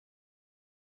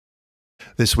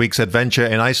This week's adventure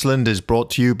in Iceland is brought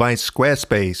to you by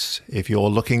Squarespace. If you're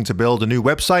looking to build a new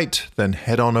website, then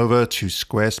head on over to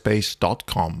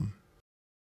squarespace.com.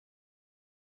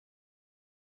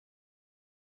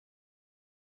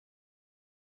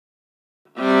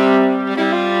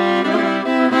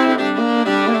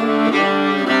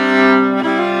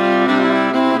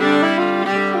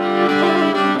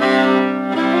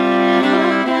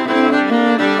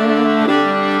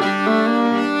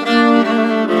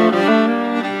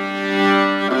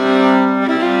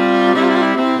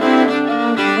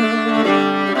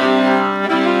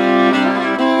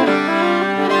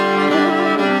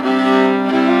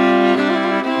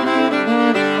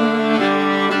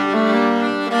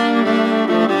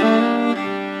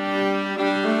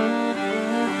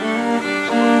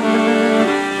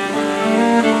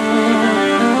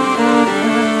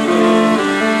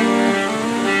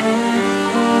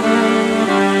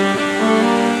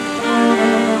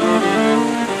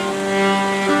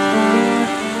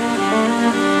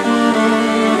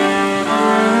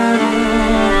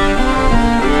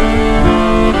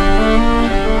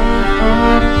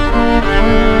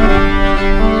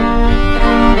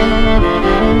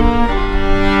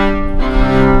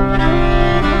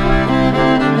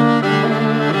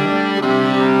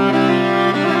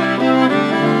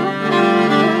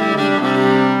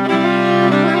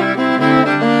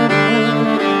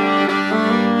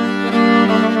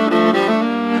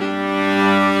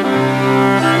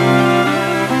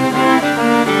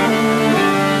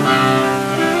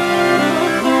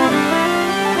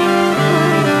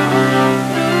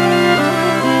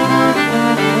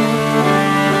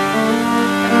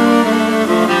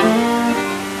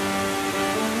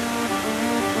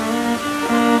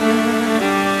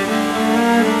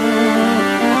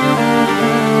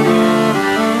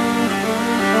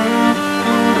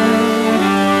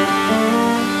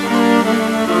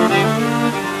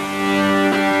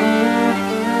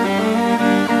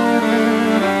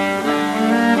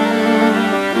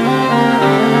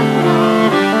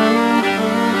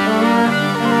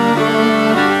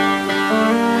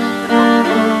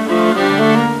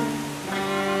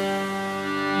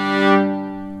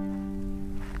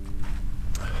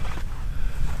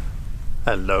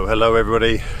 Hello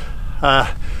everybody.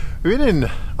 We've been in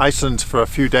Iceland for a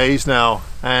few days now,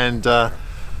 and the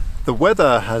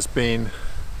weather has been,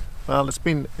 well, it's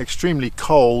been extremely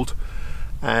cold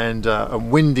and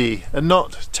windy and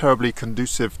not terribly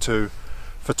conducive to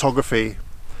photography.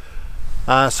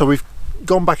 So we've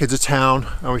gone back into town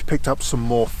and we've picked up some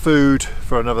more food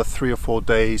for another 3 or 4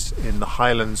 days in the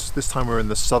Highlands. This time we're in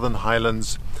the southern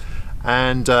Highlands,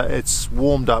 and it's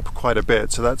warmed up quite a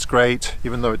bit, so that's great,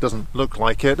 even though it doesn't look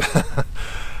like it.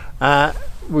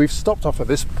 We've stopped off at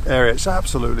this area. It's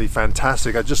absolutely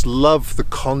fantastic. I just love the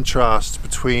contrast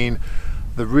between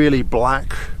the really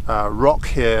black rock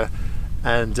here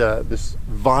and this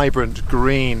vibrant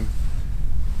green.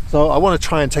 So I want to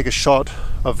try and take a shot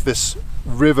of this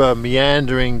river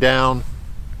meandering down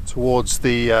towards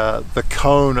the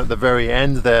cone at the very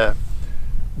end there.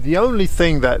 The only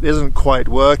thing that isn't quite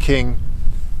working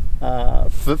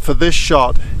for this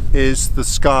shot is the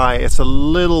sky. It's a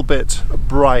little bit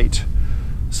bright.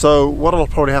 So what I'll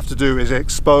probably have to do is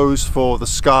expose for the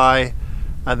sky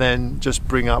and then just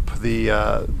bring up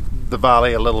the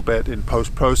valley a little bit in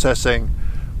post-processing.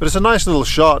 But it's a nice little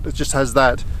shot. It just has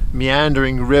that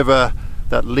meandering river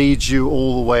that leads you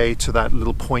all the way to that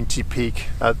little pointy peak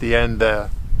at the end there.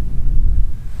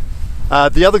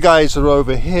 The other guys are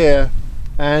over here,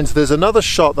 and there's another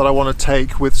shot that I want to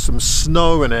take with some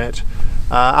snow in it.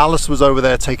 Alice was over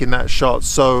there taking that shot,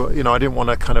 so I didn't want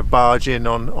to kind of barge in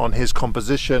on his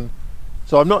composition.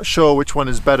 So I'm not sure which one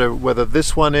is better, whether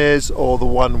this one is or the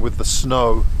one with the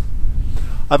snow.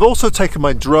 I've also taken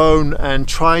my drone and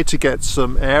tried to get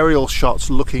some aerial shots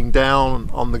looking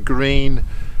down on the green,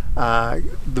 the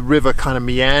river kind of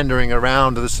meandering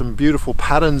around. There's some beautiful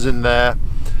patterns in there.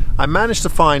 I managed to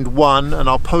find one, and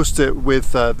I'll post it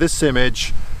with this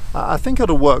image. I think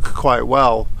it'll work quite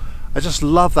well. I just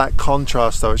love that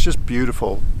contrast though, it's just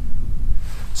beautiful.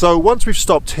 So once we've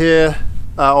stopped here,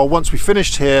 or once we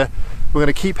finished here, we're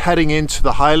going to keep heading into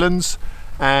the Highlands,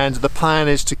 and the plan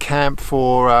is to camp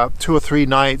for 2 or 3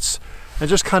 nights and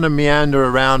just kind of meander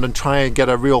around and try and get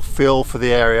a real feel for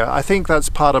the area. I think that's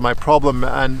part of my problem,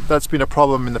 and that's been a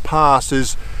problem in the past,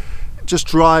 is just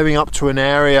driving up to an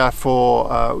area for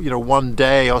 1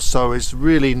 day or so is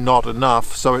really not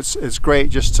enough. So it's great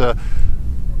just to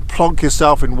plonk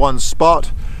yourself in one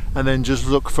spot and then just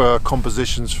look for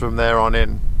compositions from there on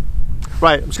in.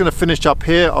 Right, I'm just going to finish up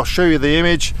here. I'll show you the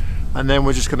image, and then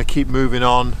we're just going to keep moving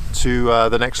on to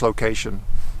the next location.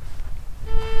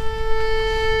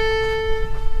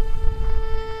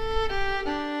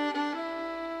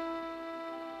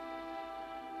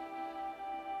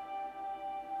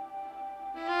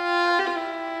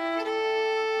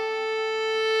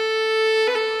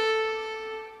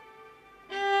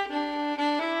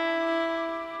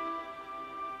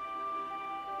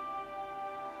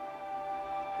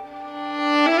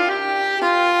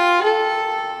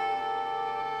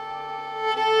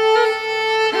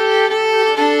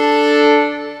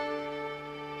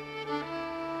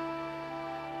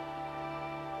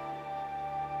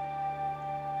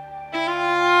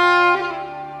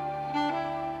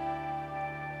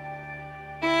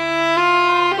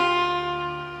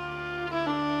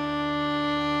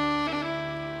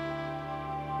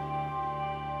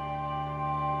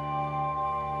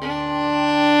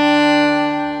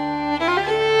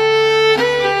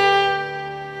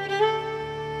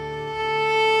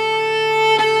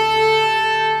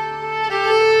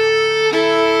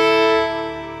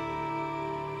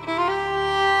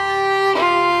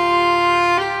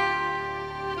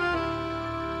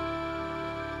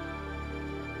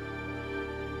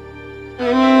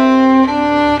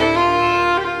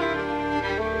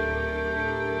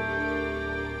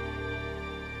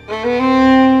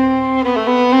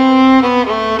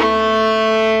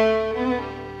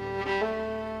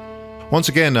 Once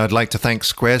again, I'd like to thank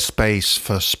Squarespace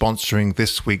for sponsoring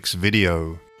this week's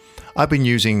video. I've been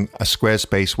using a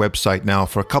Squarespace website now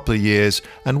for a couple of years,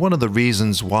 and one of the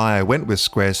reasons why I went with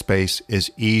Squarespace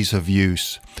is ease of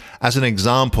use. As an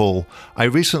example, I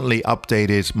recently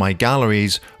updated my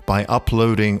galleries by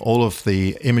uploading all of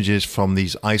the images from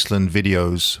these Iceland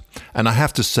videos. And I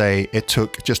have to say, it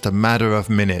took just a matter of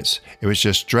minutes. It was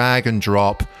just drag and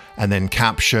drop and then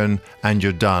caption and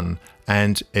you're done.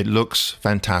 And it looks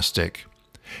fantastic.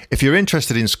 If you're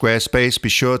interested in Squarespace, be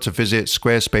sure to visit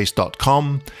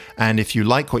squarespace.com, and if you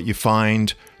like what you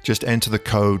find, just enter the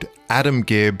code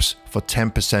AdamGibbs for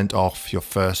 10% off your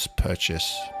first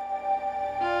purchase.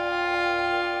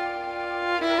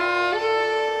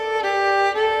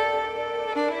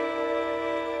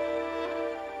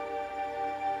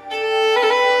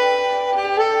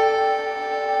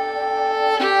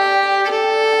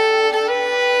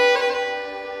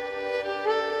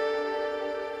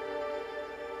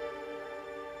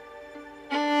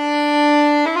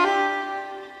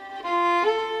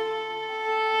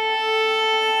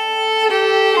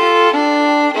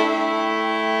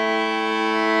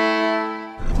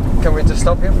 Can we just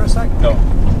stop here for a sec? No.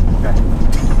 Okay.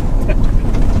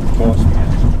 Of course we can.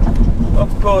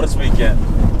 Of course we can.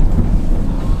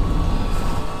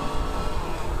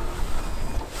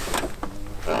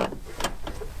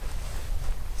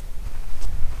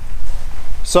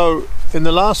 So, in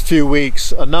the last few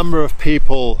weeks, a number of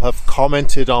people have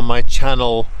commented on my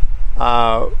channel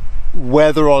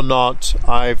whether or not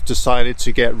I've decided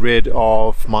to get rid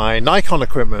of my Nikon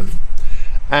equipment.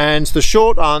 And the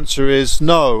short answer is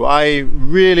no. I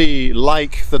really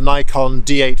like the Nikon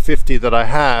D850 that I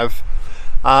have.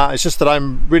 It's just that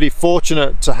I'm really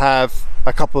fortunate to have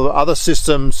a couple of other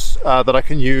systems that I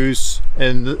can use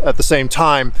at the same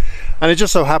time. And it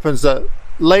just so happens that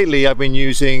lately I've been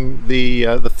using the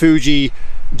FUJI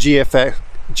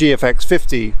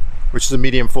XT-4, which is a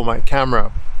medium format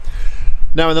camera.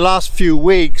 Now in the last few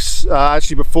weeks,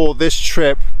 actually before this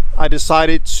trip, I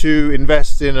decided to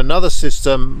invest in another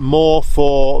system more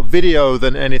for video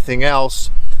than anything else,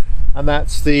 and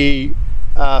that's the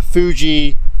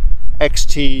FUJI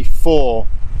XT-4.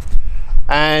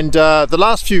 And the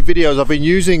last few videos I've been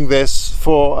using this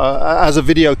for as a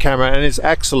video camera, and it's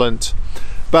excellent.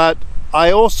 But I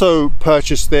also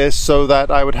purchased this so that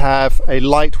I would have a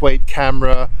lightweight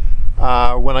camera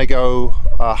when I go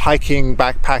hiking,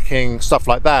 backpacking, stuff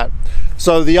like that.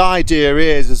 So the idea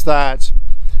is that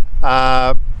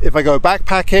if I go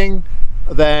backpacking,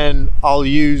 then I'll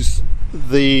use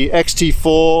the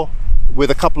XT-4 with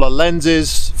a couple of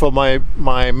lenses for my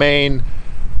main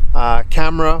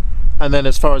camera, and then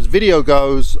as far as video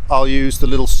goes, I'll use the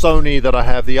little Sony that I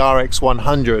have, the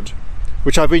RX100,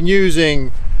 which I've been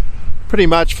using pretty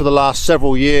much for the last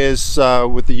several years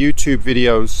with the YouTube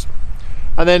videos.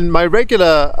 And then my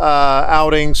regular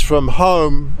outings from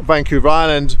home, Vancouver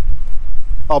Island,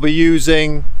 I'll be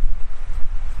using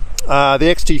the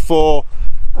XT-4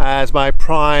 as my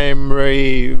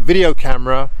primary video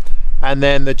camera, and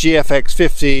then the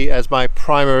GFX50 as my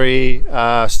primary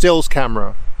stills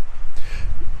camera.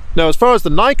 Now as far as the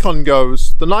Nikon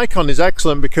goes, the Nikon is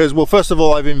excellent because, well, first of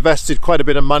all, I've invested quite a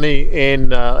bit of money in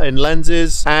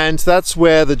lenses, and that's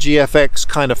where the GFX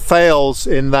kind of fails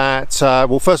in that,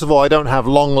 well, first of all, I don't have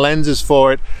long lenses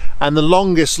for it, and the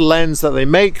longest lens that they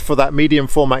make for that medium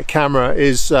format camera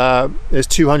is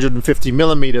 250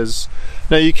 millimeters.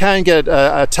 Now you can get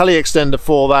a tele-extender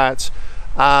for that,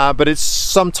 but it's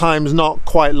sometimes not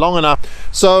quite long enough.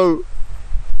 So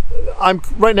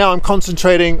right now I'm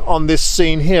concentrating on this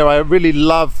scene here. I really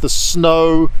love the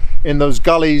snow in those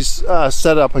gullies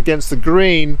set up against the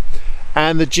green,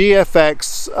 and the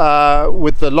GFX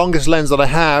with the longest lens that I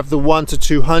have, the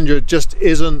 1-200, just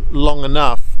isn't long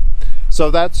enough.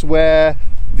 So that's where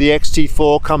the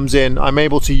XT-4 comes in. I'm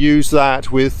able to use that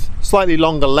with slightly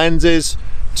longer lenses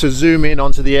to zoom in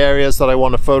onto the areas that I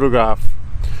want to photograph.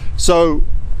 So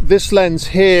this lens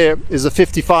here is a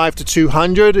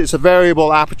 55-200. It's a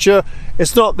variable aperture.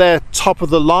 It's not their top of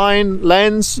the line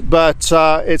lens, but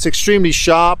it's extremely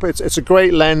sharp. It's a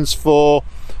great lens for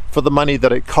the money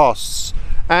that it costs.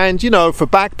 And you know, for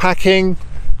backpacking,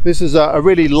 this is a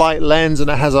really light lens, and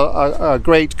it has a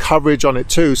great coverage on it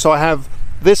too. So I have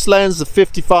this lens, the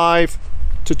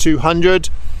 55-200,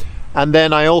 and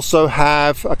then I also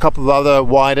have a couple of other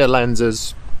wider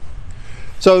lenses.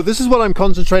 So this is what I'm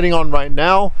concentrating on right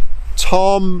now.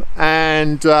 Tom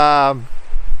and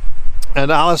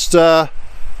Alistair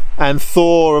and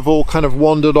Thor have all kind of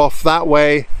wandered off that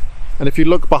way, and if you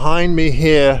look behind me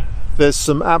here, there's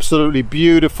some absolutely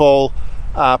beautiful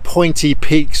pointy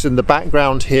peaks in the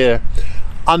background here.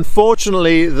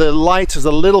 Unfortunately, the light is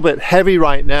a little bit heavy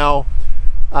right now.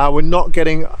 We're not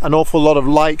getting an awful lot of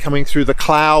light coming through the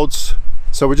clouds,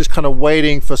 so we're just kind of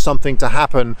waiting for something to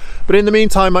happen. But in the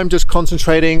meantime, I'm just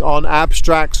concentrating on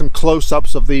abstracts and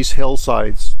close-ups of these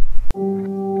hillsides.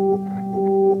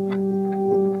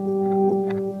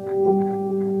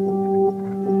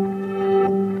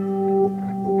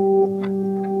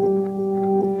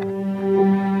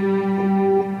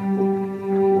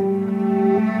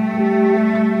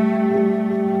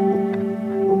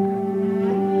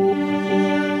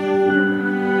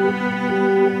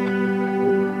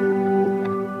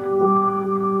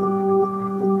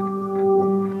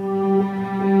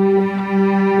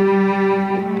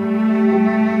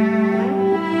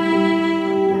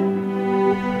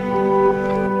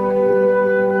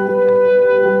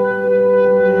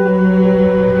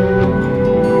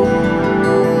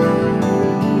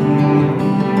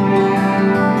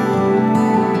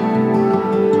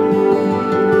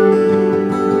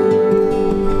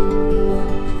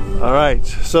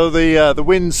 So the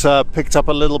winds picked up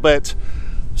a little bit.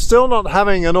 Still not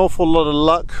having an awful lot of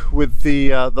luck with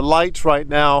the light right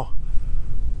now.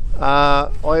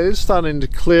 It is starting to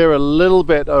clear a little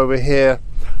bit over here.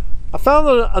 I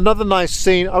found another nice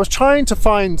scene. I was trying to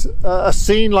find a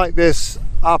scene like this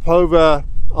up over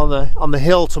on the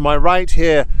hill to my right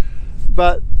here,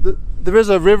 but there is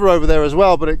a river over there as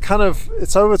well, but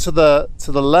it's over to the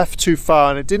left too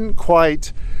far, and it didn't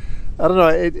quite. I don't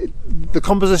know, the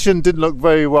composition didn't look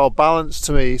very well balanced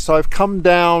to me. So I've come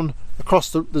down across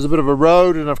there's a bit of a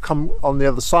road, and I've come on the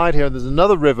other side here, and there's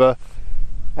another river.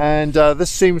 And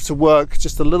this seems to work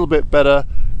just a little bit better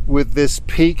with this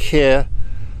peak here.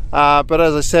 But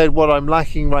as I said, what I'm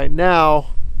lacking right now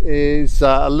is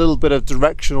a little bit of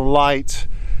directional light.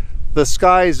 The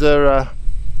skies are,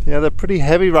 they're pretty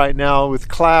heavy right now with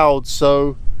clouds.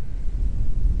 So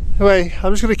anyway,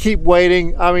 I'm just going to keep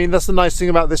waiting. I mean, that's the nice thing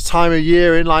about this time of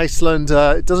year in Iceland.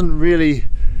 It doesn't really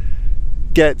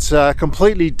get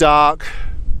completely dark.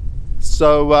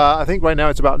 So I think right now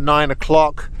it's about 9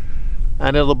 o'clock,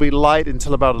 and it'll be light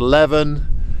until about 11.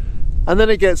 And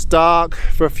then it gets dark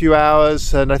for a few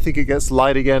hours, and I think it gets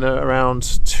light again at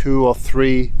around 2 or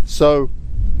 3. So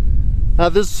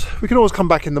we can always come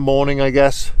back in the morning, I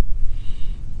guess.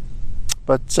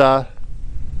 But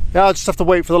yeah, I'll just have to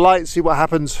wait for the light, see what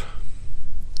happens.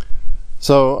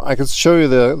 So I can show you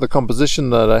the composition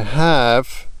that I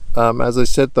have. As I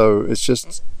said though, it's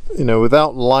just,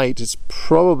 without light, it's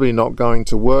probably not going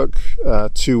to work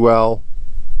too well.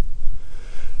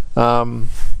 But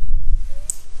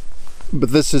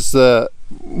this is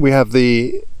we have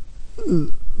the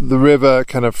river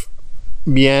kind of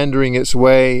meandering its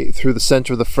way through the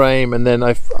center of the frame, and then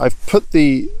I've put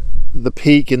the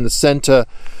peak in the center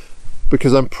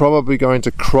because I'm probably going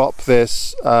to crop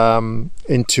this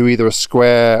into either a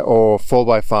square or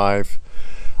 4x5.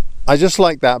 I just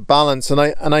like that balance, and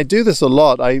I do this a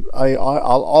lot.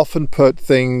 I'll often put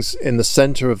things in the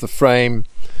center of the frame,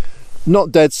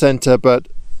 not dead center, but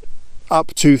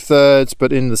up 2/3,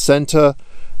 but in the center,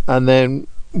 and then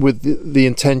with the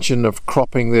intention of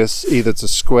cropping this either to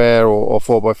square or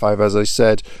 4x5, as I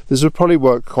said. This would probably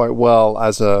work quite well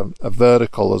as a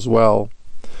vertical as well.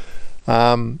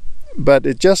 But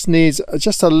it just needs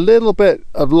just a little bit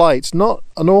of light, not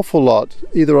an awful lot,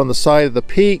 either on the side of the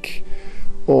peak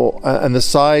or and the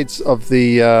sides of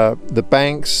the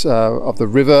banks of the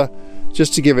river,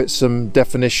 just to give it some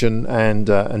definition and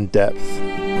depth.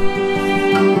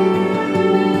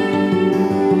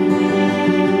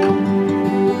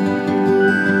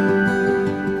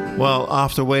 Well,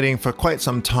 after waiting for quite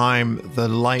some time, the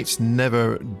lights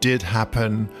never did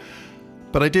happen.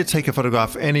 But I did take a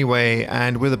photograph anyway,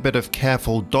 and with a bit of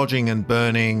careful dodging and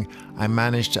burning, I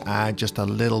managed to add just a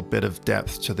little bit of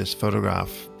depth to this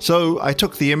photograph. So I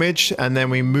took the image, and then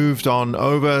we moved on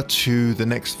over to the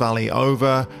next valley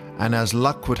over, and as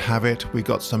luck would have it, we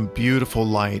got some beautiful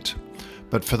light.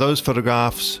 But for those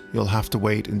photographs, you'll have to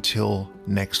wait until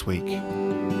next week.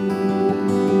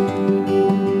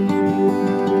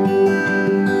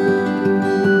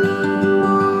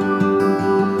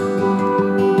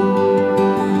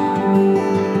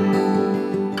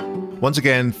 Once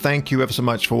again, thank you ever so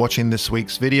much for watching this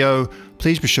week's video.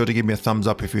 Please be sure to give me a thumbs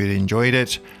up if you enjoyed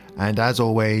it. And as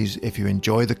always, if you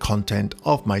enjoy the content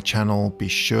of my channel, be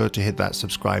sure to hit that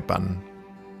subscribe button.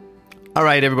 All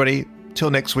right, everybody, till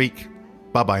next week.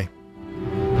 Bye-bye.